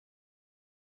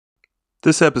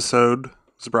This episode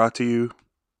is brought to you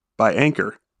by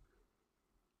Anchor.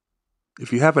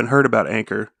 If you haven't heard about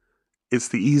Anchor, it's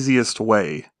the easiest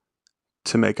way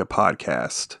to make a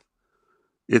podcast.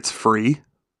 It's free.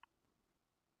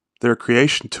 There are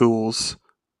creation tools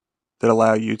that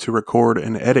allow you to record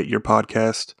and edit your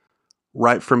podcast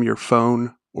right from your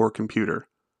phone or computer.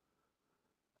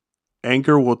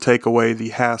 Anchor will take away the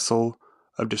hassle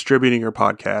of distributing your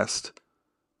podcast.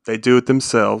 They do it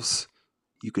themselves.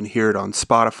 You can hear it on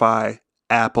Spotify,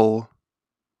 Apple,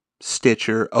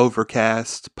 Stitcher,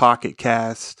 Overcast, Pocket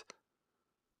Cast,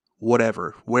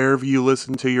 whatever. Wherever you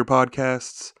listen to your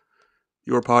podcast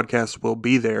will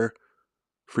be there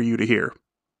for you to hear.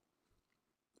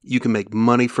 You can make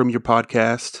money from your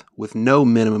podcast with no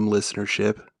minimum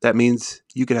listenership. That means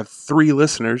you can have 3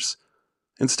 listeners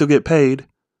and still get paid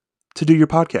to do your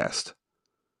podcast.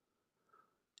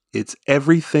 It's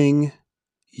everything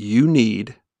you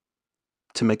need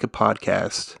to make a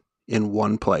podcast in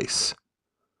one place.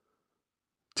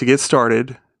 To get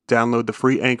started, download the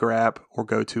free Anchor app or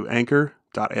go to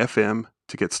anchor.fm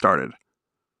to get started.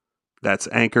 That's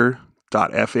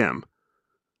anchor.fm.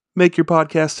 Make your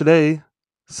podcast today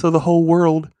so the whole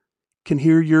world can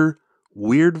hear your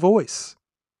weird voice.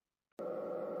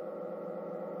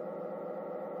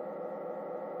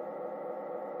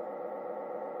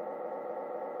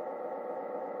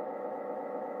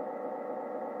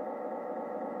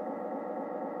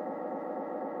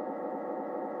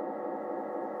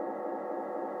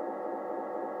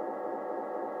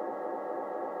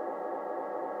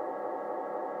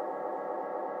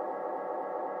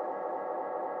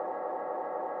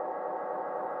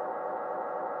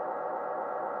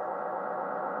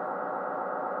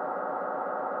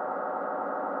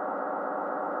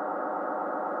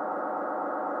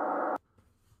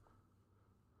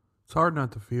 It's hard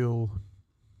not to feel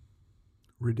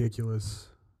ridiculous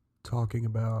talking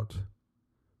about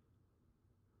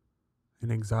an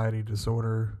anxiety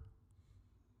disorder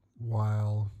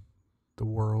while the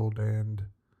world and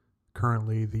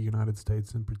currently the United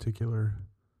States in particular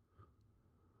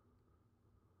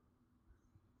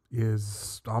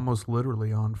is almost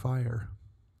literally on fire.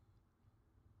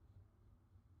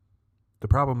 The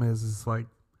problem is like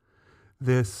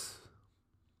this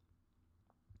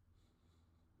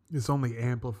only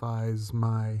amplifies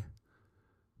my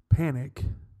panic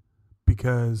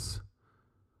because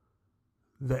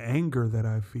the anger that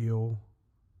I feel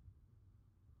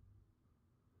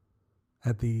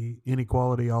at the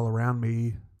inequality all around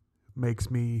me makes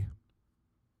me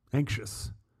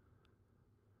anxious.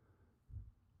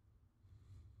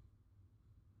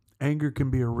 Anger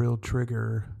can be a real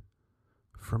trigger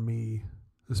for me,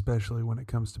 especially when it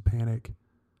comes to panic.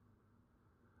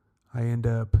 I end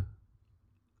up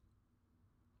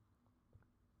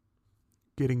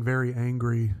getting very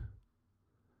angry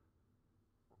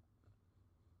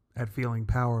at feeling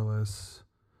powerless.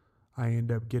 I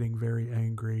end up getting very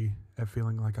angry at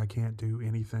feeling like I can't do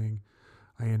anything.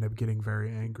 I end up getting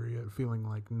very angry at feeling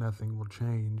like nothing will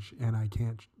change and I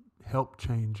can't help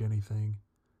change anything.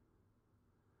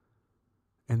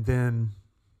 And then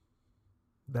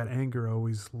that anger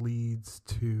always leads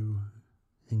to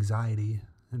anxiety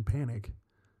and panic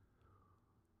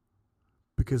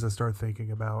because I start thinking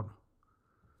about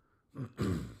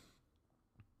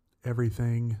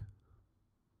everything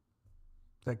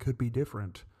that could be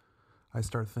different. I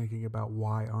start thinking about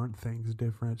why aren't things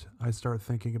different. I start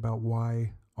thinking about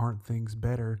why aren't things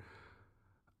better.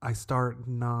 I start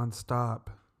nonstop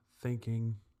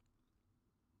thinking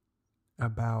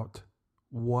about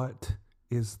what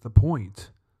is the point?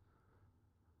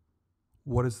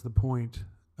 What is the point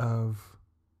of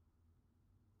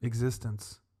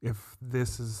existence if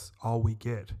this is all we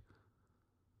get?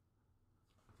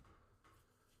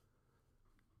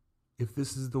 If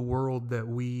this is the world that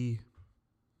we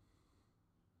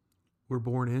were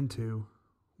born into,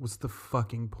 what's the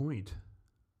fucking point?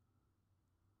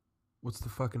 What's the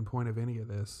fucking point of any of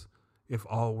this if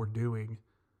all we're doing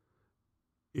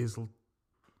is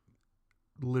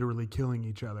literally killing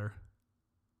each other?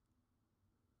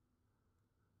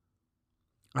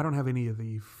 I don't have any of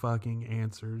the fucking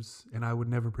answers, and I would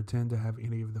never pretend to have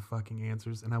any of the fucking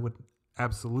answers, and I would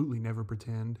absolutely never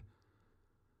pretend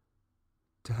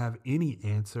to have any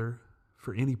answer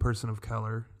for any person of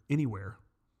color anywhere.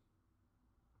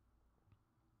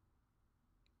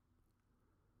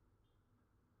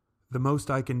 The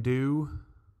most I can do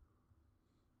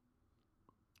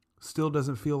still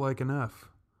doesn't feel like enough.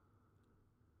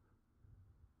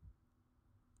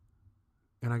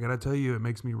 And I gotta tell you, it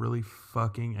makes me really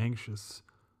fucking anxious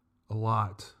a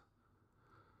lot.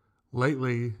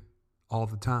 Lately, all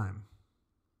the time.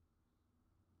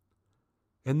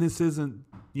 And this isn't,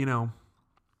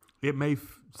 it may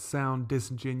sound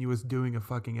disingenuous doing a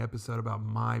fucking episode about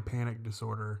my panic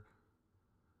disorder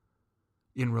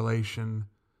in relation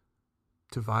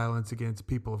to violence against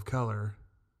people of color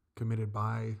committed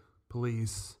by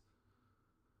police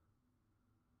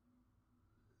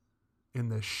in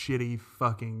the shitty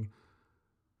fucking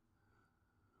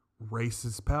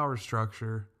racist power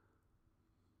structure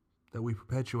that we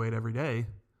perpetuate every day.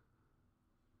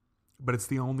 But it's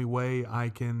the only way I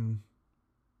can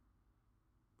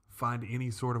find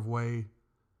any sort of way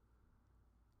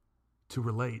to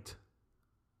relate.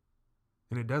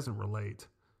 And it doesn't relate.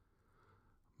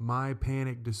 My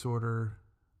panic disorder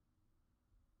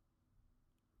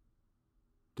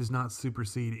does not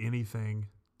supersede anything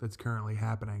that's currently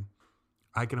happening.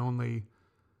 I can only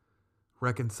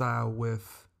reconcile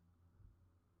with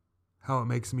how it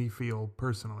makes me feel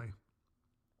personally.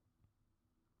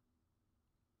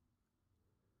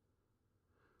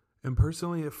 And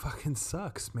personally, it fucking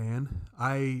sucks, man.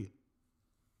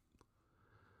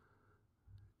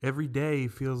 Every day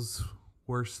feels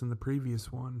worse than the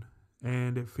previous one.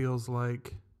 And it feels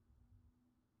like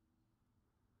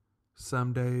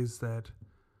some days that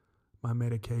my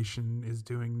medication is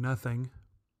doing nothing.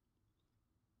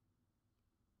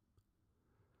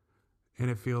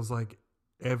 And it feels like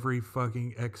every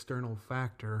fucking external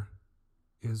factor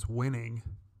is winning.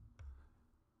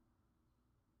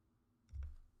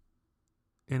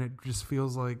 And it just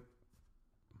feels like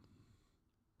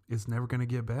it's never going to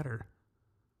get better.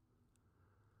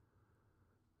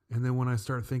 And then when I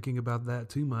start thinking about that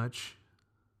too much,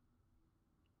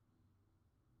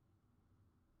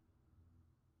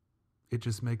 it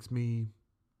just makes me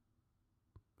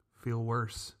feel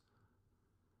worse.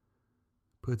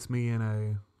 Puts me in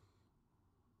a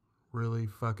really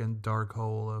fucking dark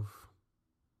hole of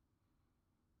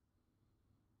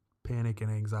panic and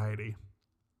anxiety.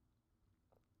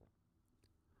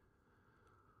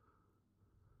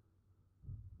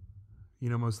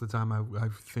 Most of the time I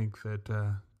think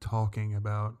that talking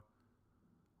about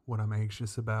what I'm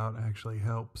anxious about actually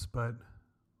helps, but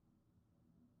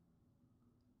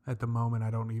at the moment I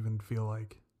don't even feel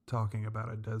like talking about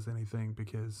it does anything,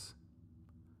 because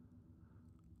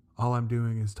all I'm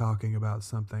doing is talking about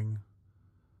something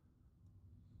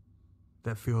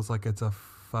that feels like it's a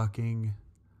fucking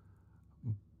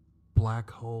black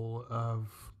hole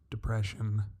of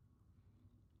depression.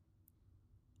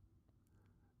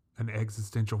 An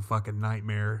existential fucking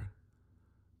nightmare,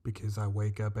 because I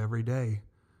wake up every day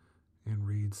and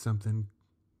read something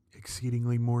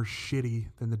exceedingly more shitty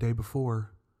than the day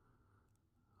before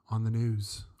on the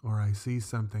news, or I see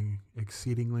something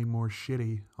exceedingly more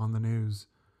shitty on the news,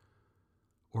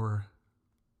 or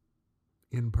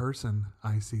in person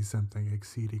I see something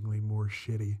exceedingly more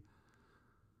shitty.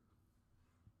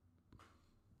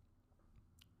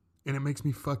 And it makes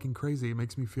me fucking crazy. It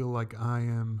makes me feel like I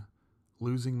am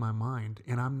losing my mind.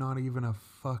 And I'm not even a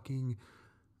fucking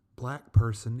black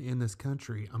person in this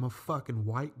country. I'm a fucking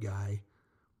white guy.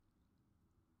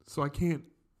 So I can't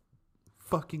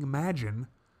fucking imagine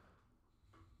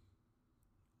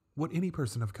what any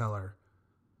person of color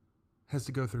has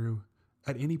to go through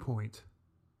at any point.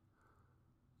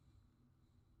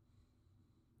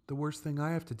 The worst thing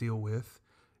I have to deal with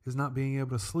is not being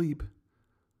able to sleep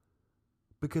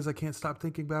because I can't stop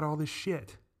thinking about all this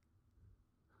shit.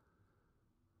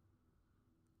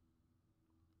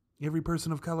 Every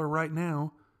person of color right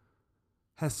now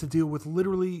has to deal with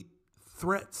literally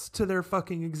threats to their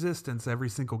fucking existence every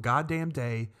single goddamn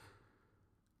day.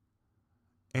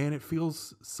 And it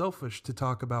feels selfish to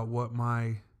talk about what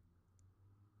my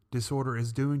disorder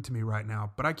is doing to me right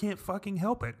now, but I can't fucking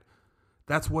help it.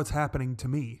 That's what's happening to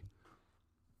me.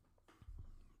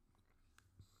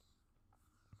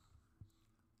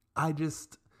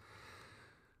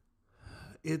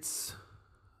 It's,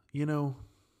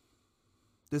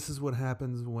 this is what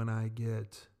happens when I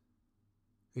get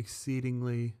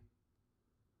exceedingly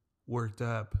worked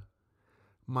up.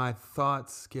 My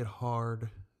thoughts get hard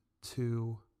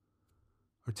to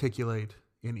articulate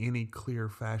in any clear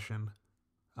fashion.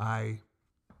 I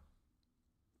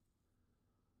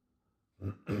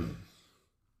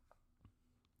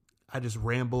just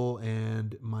ramble,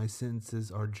 and my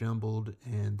sentences are jumbled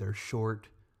and they're short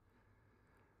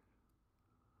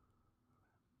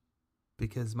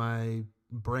because my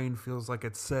brain feels like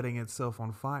it's setting itself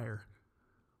on fire.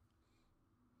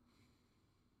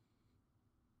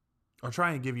 I'll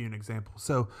try and give you an example.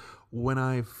 So when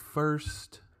I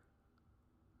first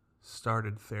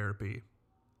started therapy,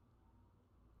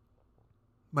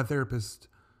 my therapist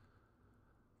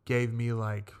gave me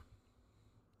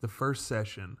the first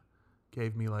session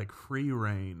gave me free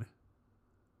reign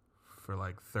for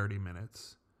like 30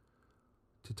 minutes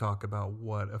to talk about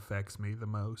what affects me the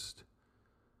most.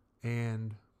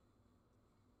 And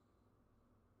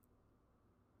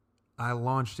I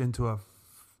launched into a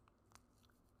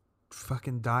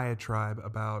fucking diatribe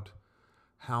about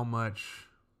how much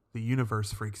the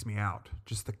universe freaks me out.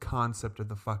 Just the concept of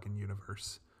the fucking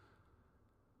universe.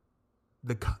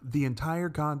 The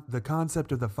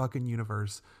concept of the fucking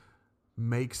universe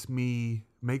I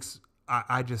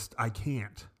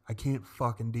can't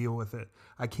fucking deal with it.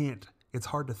 It's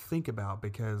hard to think about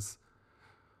because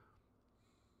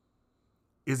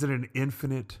is it an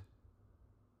infinite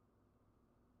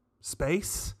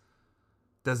space?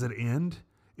 Does it end?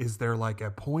 Is there like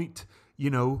a point?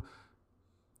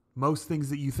 Most things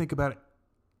that you think about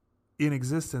in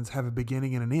existence have a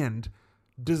beginning and an end.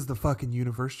 Does the fucking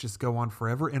universe just go on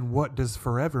forever? And what does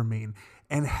forever mean?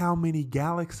 And how many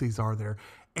galaxies are there?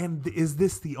 And is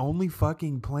this the only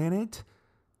fucking planet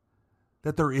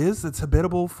that there is that's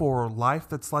habitable for life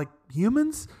that's like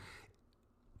humans?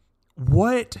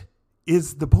 What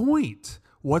is the point?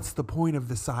 What's the point of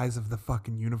the size of the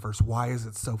fucking universe? Why is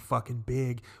it so fucking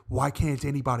big? Why can't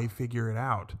anybody figure it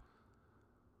out?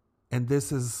 And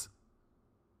this is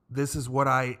what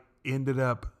I ended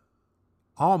up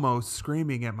almost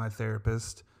screaming at my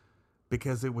therapist,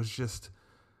 because it was just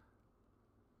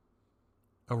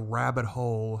a rabbit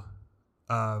hole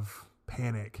of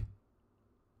panic.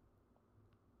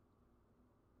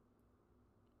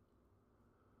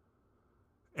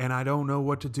 And I don't know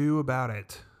what to do about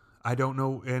it. I don't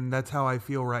know, and that's how I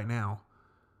feel right now.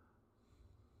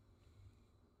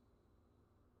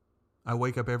 I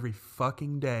wake up every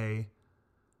fucking day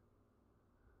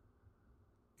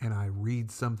and I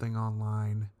read something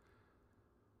online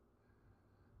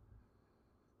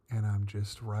and I'm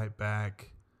just right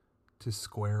back to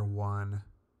square one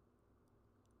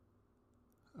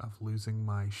of losing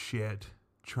my shit,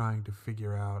 trying to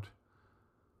figure out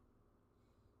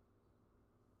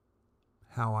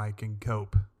how I can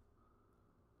cope.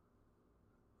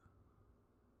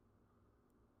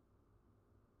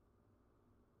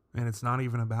 And it's not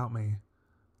even about me.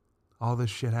 All this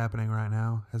shit happening right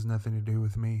now has nothing to do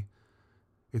with me.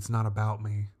 It's not about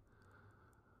me.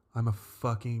 I'm a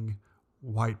fucking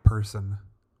white person.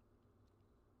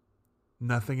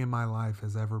 Nothing in my life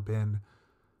has ever been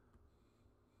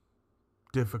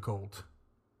difficult.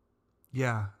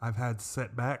 Yeah, I've had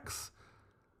setbacks.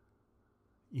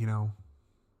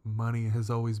 Money has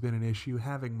always been an issue.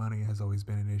 Having money has always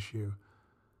been an issue.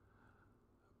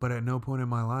 But at no point in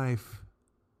my life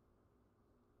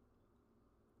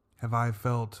have I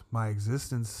felt my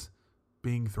existence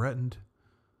being threatened.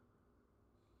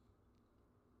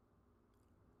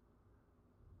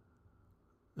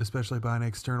 Especially by an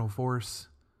external force.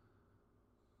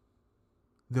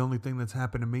 The only thing that's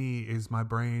happened to me is my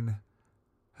brain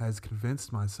has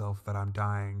convinced myself that I'm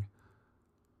dying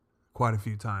quite a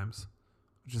few times,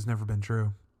 which has never been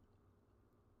true.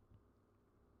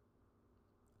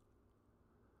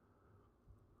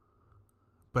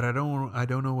 But I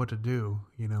don't know what to do,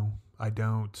 I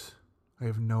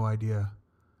have no idea.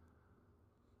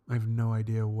 I have no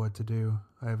idea what to do.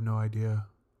 I have no idea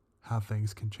how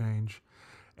things can change.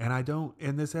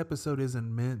 And this episode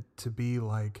isn't meant to be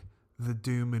like the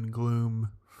doom and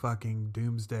gloom fucking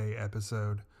doomsday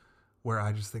episode where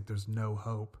I just think there's no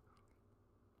hope.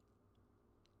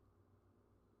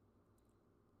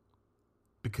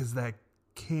 Because that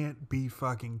can't be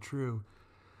fucking true.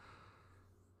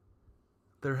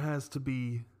 There has to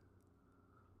be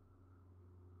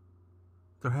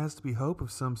hope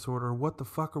of some sort, or what the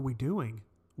fuck are we doing?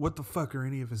 What the fuck are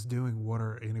any of us doing? What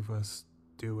are any of us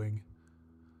doing?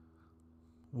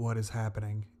 What is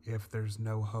happening if there's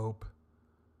no hope?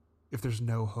 If there's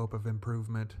no hope of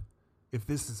improvement? If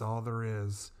this is all there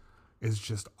is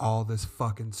just all this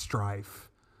fucking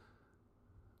strife,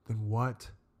 then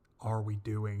what are we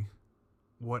doing?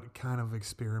 What kind of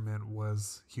experiment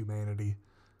was humanity?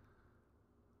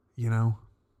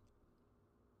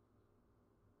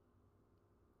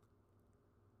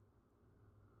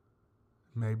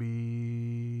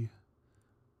 Maybe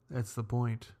that's the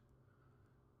point.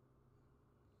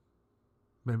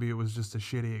 Maybe it was just a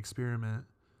shitty experiment.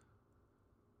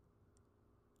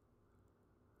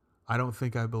 I don't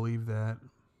think I believe that.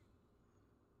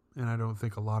 And I don't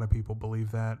think a lot of people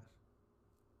believe that.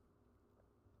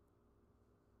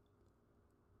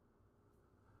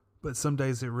 But some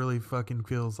days it really fucking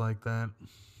feels like that.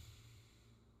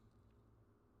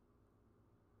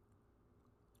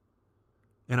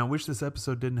 And I wish this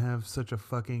episode didn't have such a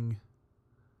fucking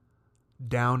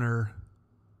downer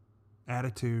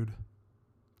attitude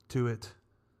to it.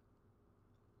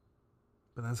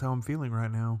 But that's how I'm feeling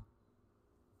right now.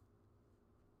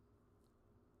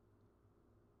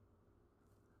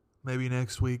 Maybe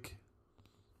next week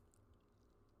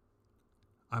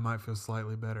I might feel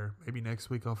slightly better. Maybe next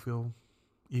week I'll feel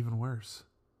even worse.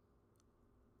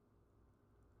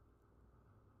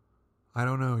 I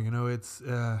don't know.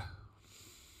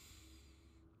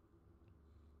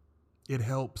 It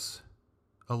helps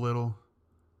a little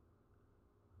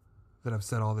that I've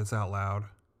said all this out loud.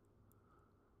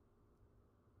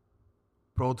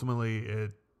 But ultimately,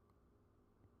 it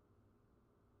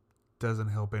doesn't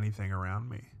help anything around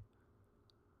me.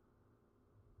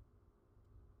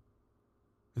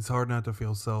 It's hard not to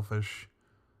feel selfish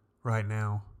right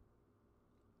now.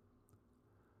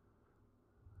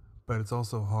 But it's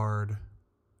also hard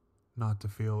not to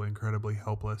feel incredibly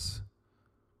helpless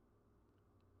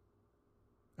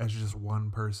as just one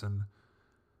person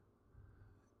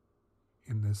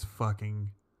in this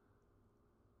fucking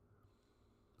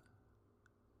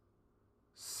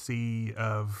sea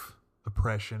of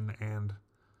oppression and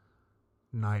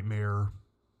nightmare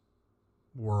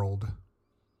world.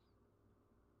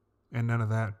 And none of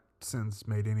that since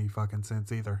made any fucking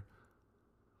sense either.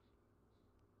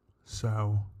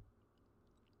 So,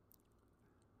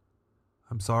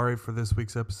 I'm sorry for this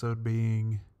week's episode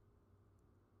being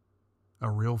a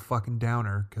real fucking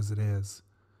downer, because it is.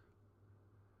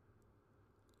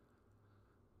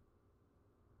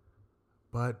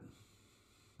 But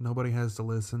nobody has to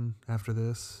listen after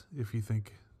this if you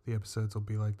think the episodes will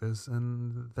be like this,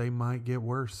 and they might get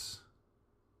worse.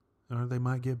 Or they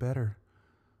might get better.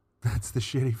 That's the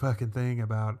shitty fucking thing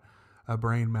about a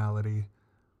brain malady.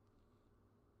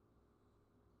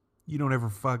 You don't ever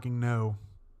fucking know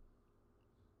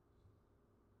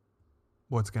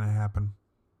what's going to happen.